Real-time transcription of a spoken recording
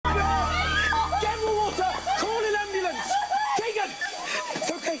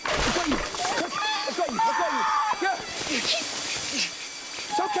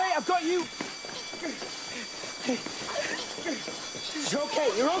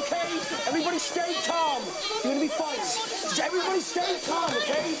okay? Everybody stay calm. You're gonna be fine. Just everybody stay calm,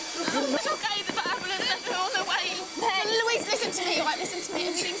 okay? It's okay, the ambulance are on their way. Louise, listen to me, all right? Listen to me.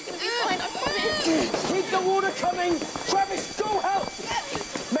 Everything's gonna be fine, I promise. Keep the water coming. Travis, go help.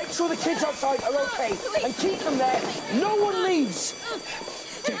 Make sure the kids outside are okay. And keep them there. No one leaves.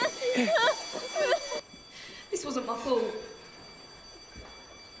 This wasn't my fault.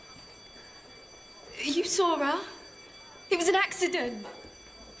 You saw her. It was an accident.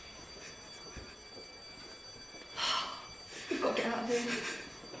 We've got to get out of here.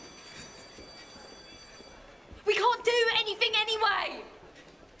 We can't do anything anyway.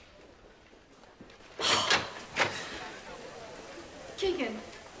 Keegan,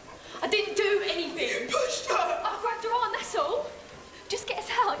 I didn't do anything. You pushed her. I grabbed her arm, that's all. Just get us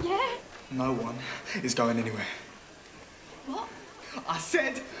out, yeah? No one is going anywhere. What? I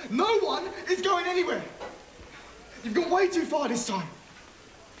said no one is going anywhere. You've gone way too far this time.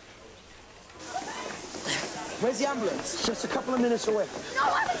 Where's the ambulance? Just a couple of minutes away. No,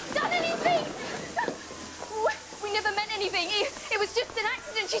 I haven't done anything. We never meant anything. It was just an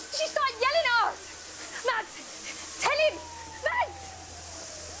accident. She started yelling at us. Mads, tell him. Mads.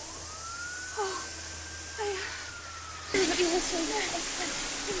 Oh,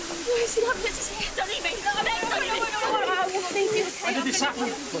 where's the ambulance? Don't leave me. When did this happen?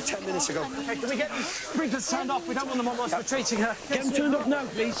 Well, 10 minutes ago. Okay, can we get these sprinklers turned off? We don't want them on whilst we're treating her. Get them turned off now,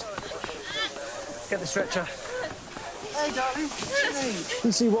 please. Get the stretcher. Hey, darling.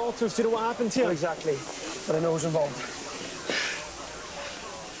 PC Walters, do you know what happened here? Not exactly, but I know who's involved.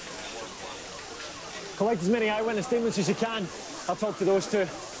 Collect as many eyewitness statements as you can. I'll talk to those two.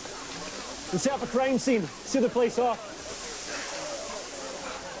 And set up a crime scene. See the place off.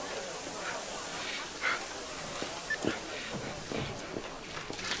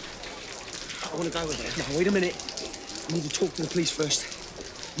 I want to go with it. Now, wait a minute. I need to talk to the police first.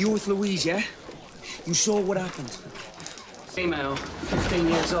 You were with Louise, yeah? You saw what happened. Female, 15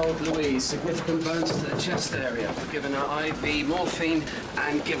 years old, Louise. Significant burns to the chest area. We've given her IV morphine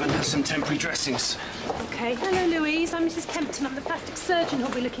and given her some temporary dressings. OK. Hello, Louise. I'm Mrs. Kempton. I'm the plastic surgeon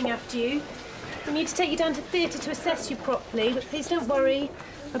who'll be looking after you. We need to take you down to theatre to assess you properly, but please don't worry.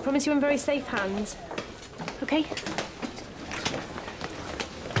 I promise you're in very safe hands. OK?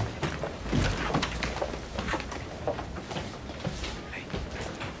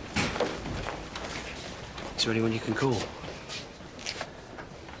 Is there anyone you can call?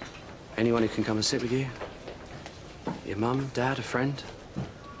 Anyone who can come and sit with you? Your mum, dad, a friend?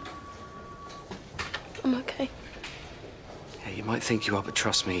 I'm okay. Yeah, you might think you are, but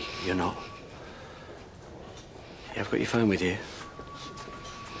trust me, you're not. Yeah, I've got your phone with you.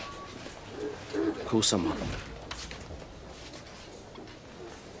 Call someone.